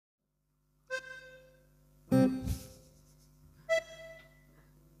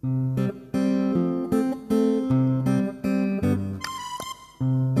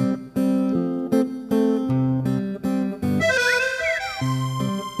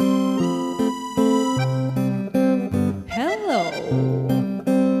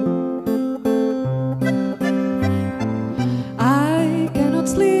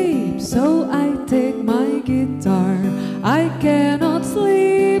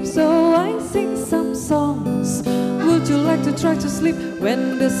to try to sleep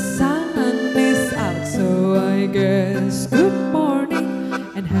when the sun is out. So I guess good morning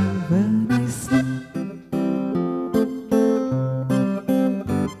and have a nice sleep.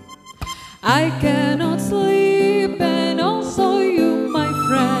 I cannot sleep, and also you, my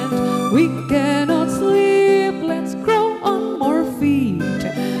friend. We cannot sleep, let's grow on more feet.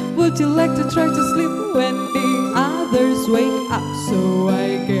 Would you like to try to sleep when the others wake up? So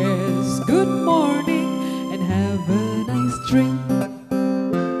I guess good morning and have a nice dream.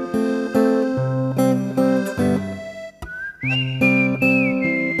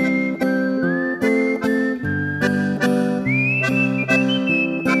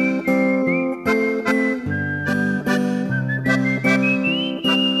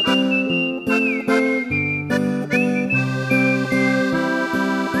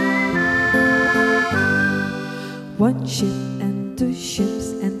 One ship and two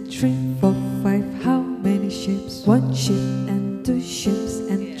ships and three, four, five. How many ships? One ship and two ships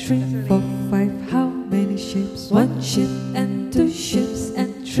and three, four, five. How many ships? One ship and two ships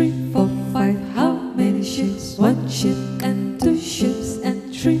and three, four, five. How many ships? One ship and two ships and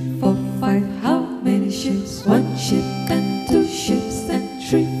three, four, five. How many ships? One ship and two ships and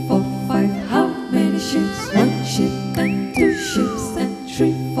three, four, five. How many ships? One ship and two ships and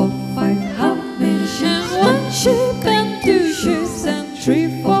three, four, five. How many ships? One ship and two ships and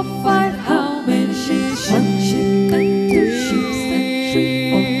three, four, five. How many ships? One ship and two ships and three,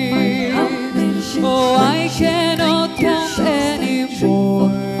 four, five. How many ships? Oh, I cannot count anymore.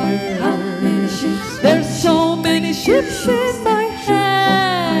 How many ships? There's so many ships in my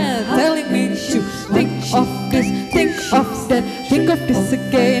head, telling me to think of this, think of that, think of this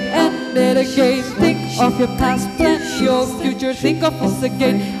again and that again. Think of your past, plan your future. Think of this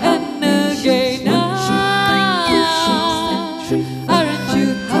again and again. Aren't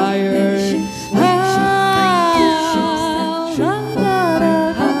you tired?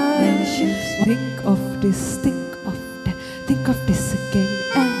 Think of this, think of that, think of this again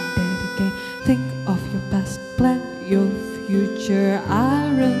and that again. Think of your past, plan your future.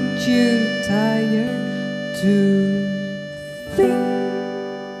 Aren't you tired to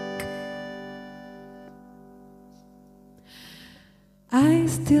think? I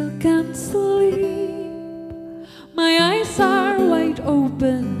still can't sleep. My eyes are wide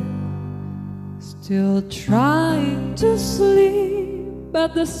open, still trying to sleep,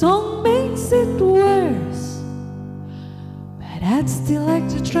 but the song makes it worse. But I'd still like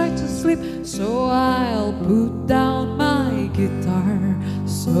to try to sleep, so I'll put down my guitar.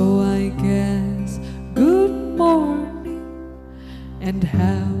 So I guess good morning and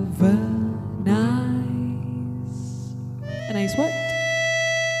have a nice what?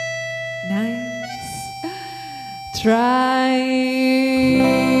 Nice try.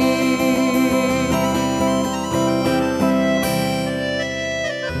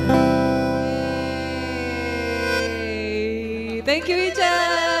 Thank you Ica.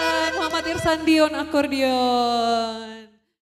 Muhammad Irsandi on accordion.